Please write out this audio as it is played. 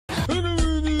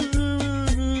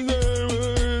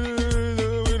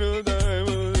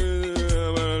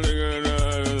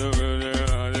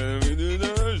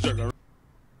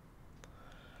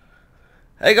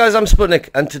Hey guys, I'm Sputnik,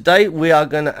 and today we are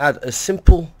going to add a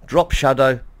simple drop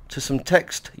shadow to some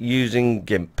text using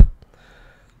GIMP.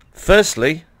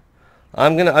 Firstly,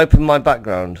 I'm going to open my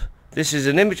background. This is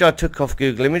an image I took off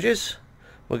Google Images.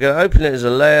 We're going to open it as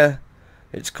a layer.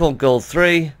 It's called Gold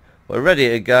 3. We're ready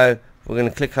to go. We're going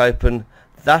to click open.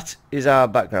 That is our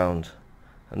background,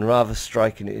 and rather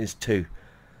striking it is too.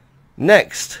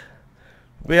 Next,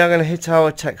 we are going to hit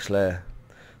our text layer.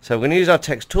 So we're going to use our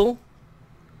text tool.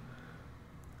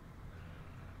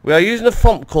 We are using a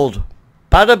font called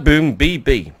Badaboom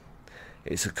BB.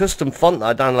 It's a custom font that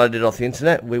I downloaded off the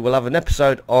internet. We will have an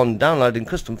episode on downloading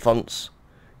custom fonts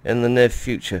in the near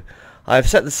future. I have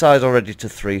set the size already to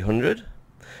 300.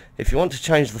 If you want to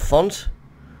change the font,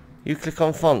 you click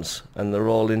on fonts and they're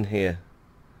all in here.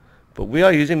 But we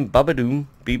are using Badaboom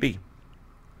BB.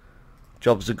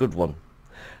 Job's a good one.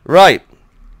 Right.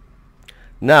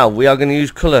 Now we are going to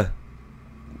use colour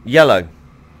yellow.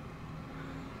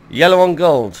 Yellow on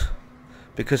gold,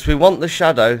 because we want the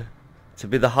shadow to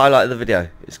be the highlight of the video.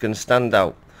 It's going to stand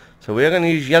out. So we are going to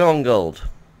use yellow on gold,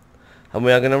 and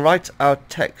we are going to write our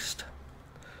text.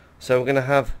 So we're going to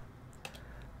have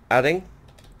adding,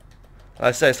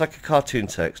 I say it's like a cartoon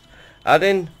text,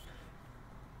 adding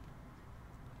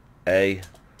a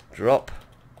drop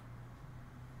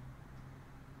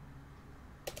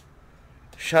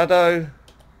shadow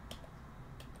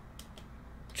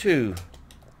to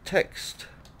text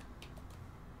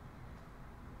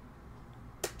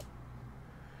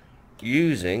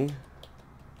using,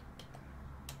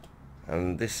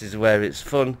 and this is where it's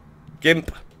fun,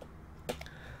 GIMP.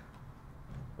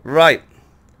 Right,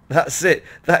 that's it.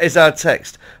 That is our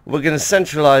text. We're going to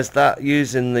centralize that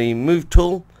using the move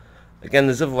tool. Again,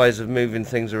 there's other ways of moving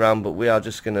things around, but we are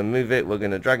just going to move it. We're going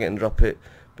to drag it and drop it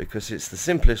because it's the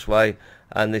simplest way,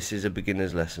 and this is a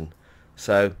beginner's lesson.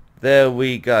 So there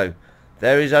we go.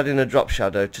 There is adding a drop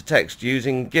shadow to text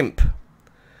using GIMP.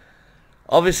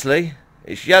 Obviously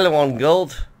it's yellow on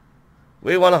gold.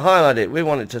 We want to highlight it. We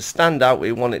want it to stand out.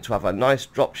 We want it to have a nice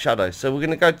drop shadow. So we're going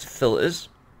to go to filters.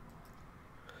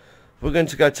 We're going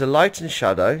to go to light and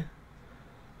shadow.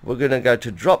 We're going to go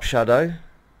to drop shadow.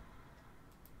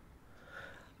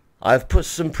 I've put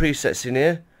some presets in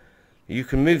here. You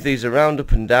can move these around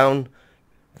up and down.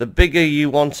 The bigger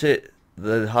you want it,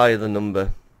 the higher the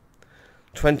number.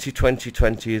 20, 20,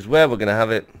 20 is where we're going to have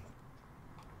it.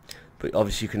 But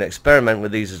obviously you can experiment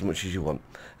with these as much as you want.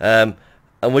 And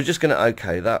we're just going to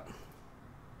OK that.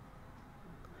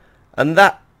 And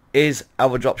that is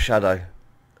our drop shadow.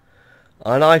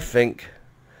 And I think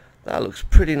that looks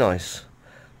pretty nice.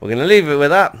 We're going to leave it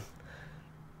with that.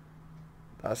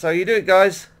 That's how you do it,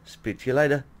 guys. Speak to you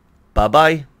later. Bye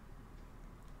bye.